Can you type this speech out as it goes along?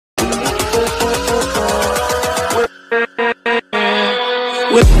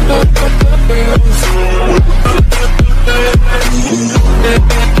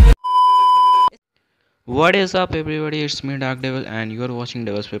What is up everybody, it's me Dark Devil and you are watching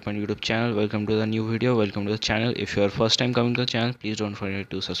Devil's Weapon YouTube channel. Welcome to the new video, welcome to the channel. If you are first time coming to the channel, please don't forget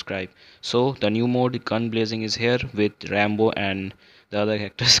to subscribe. So the new mode Gun Blazing is here with Rambo and the other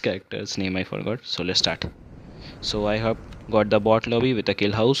character's name I forgot. So let's start. So I have got the bot lobby with the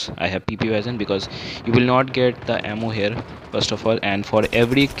kill house. I have PP Vision because you will not get the ammo here first of all, and for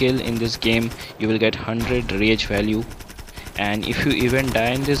every kill in this game you will get 100 rage value, and if you even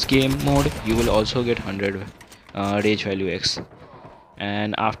die in this game mode you will also get 100 rage value X.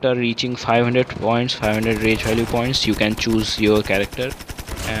 And after reaching 500 points, 500 rage value points, you can choose your character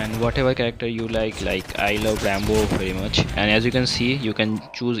and whatever character you like I love Rambo very much, and as you can see you can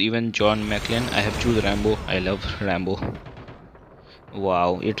choose even John McClane. I have choose Rambo. I love Rambo.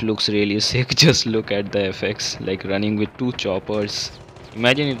 Wow, it looks really sick. Just look at the effects, like running with two choppers.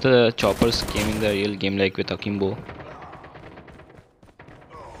 Imagine if the choppers came in the real game like with Akimbo.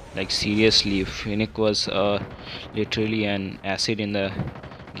 Like seriously, Phoenix was literally an acid in the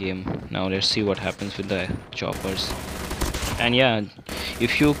game. Now let's see what happens with the choppers. And yeah,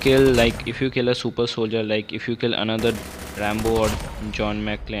 if you kill a super soldier, like if you kill another Rambo or John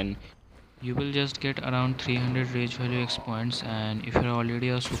McClane, you will just get around 300 rage value X points. And if you're already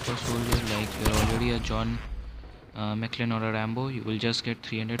a super soldier, like you're already a John McClane or a Rambo, you will just get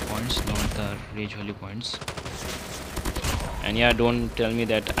 300 points, not the rage value points. And yeah, don't tell me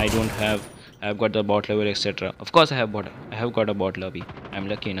that I've got the bot level etc. Of course I have got a bot lobby. I'm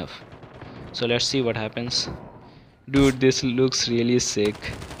lucky enough. So let's see what happens. Dude, this looks really sick.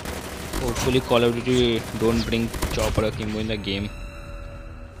 Hopefully Call of Duty don't bring Chopper Akimbo in the game.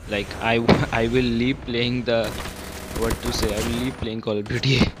 Like I will leave playing I will leave playing Call of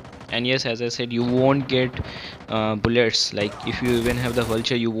Duty. And yes, as I said, you won't get bullets. Like if you even have the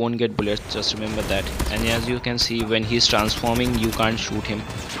vulture, you won't get bullets, just remember that. And as you can see, when he's transforming you can't shoot him.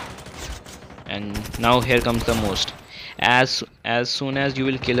 And now here comes the most. As soon as you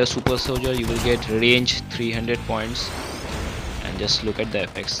will kill a super soldier, you will get range 300 points. And just look at the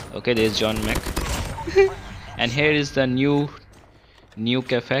effects. Okay, there's John Mac. And here is the new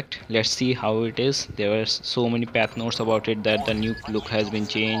nuke effect. Let's see how it is. There were so many path notes about it that the nuke look has been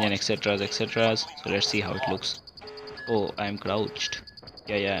changed and etc. So let's see how it looks. Oh, I'm crouched.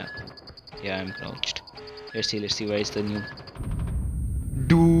 Yeah, I'm crouched. Let's see where is the new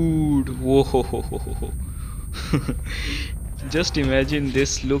dude. Whoa, ho, ho, ho, ho. Just imagine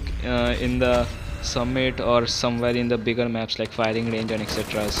this look in the summit or somewhere in the bigger maps like firing range and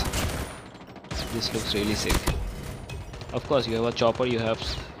etc. This looks really sick. Of course, you have a chopper.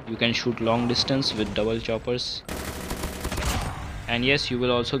 You can shoot long distance with double choppers. And yes, you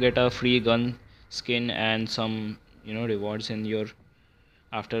will also get a free gun skin and some rewards in your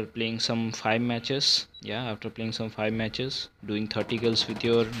after playing some 5 matches. Yeah, after playing some 5 matches, doing 30 kills with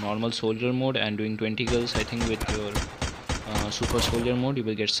your normal soldier mode and doing 20 kills I think with your super soldier mode, you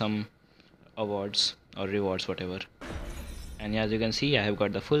will get some awards or rewards, whatever. And as you can see, I have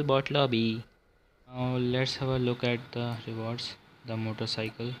got the full bot lobby. Now let's have a look at the rewards. The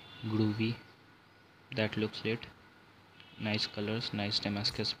motorcycle, groovy, that looks lit. Nice colors, nice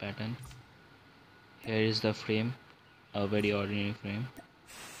Damascus pattern. Here is the frame, a very ordinary frame.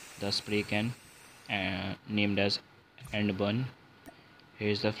 The spray can, named as End Burn. Here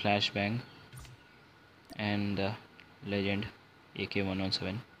is the flashbang and the legend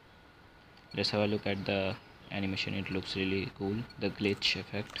AK-117. Let's have a look at the animation. It looks really cool. The glitch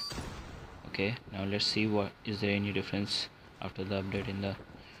effect. Okay, now let's see what is there any difference after the update in the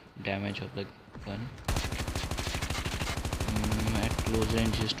damage of the gun. At close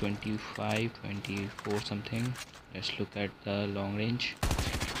range is 25, 24 something. Let's look at the long range.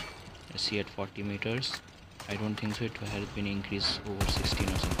 Let's see at 40 meters. I don't think so it has been increased over 16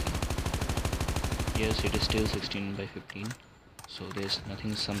 or something. Yes, it is still 16 by 15. So there's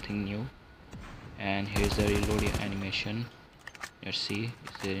something new. And here's the reload animation. Let's see,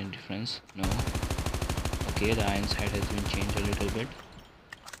 is there any difference? No. Okay, the iron sight has been changed a little bit.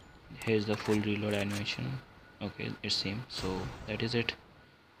 Here's the full reload animation. Okay, it's same. So that is it.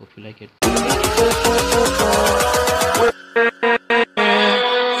 Hope you like it.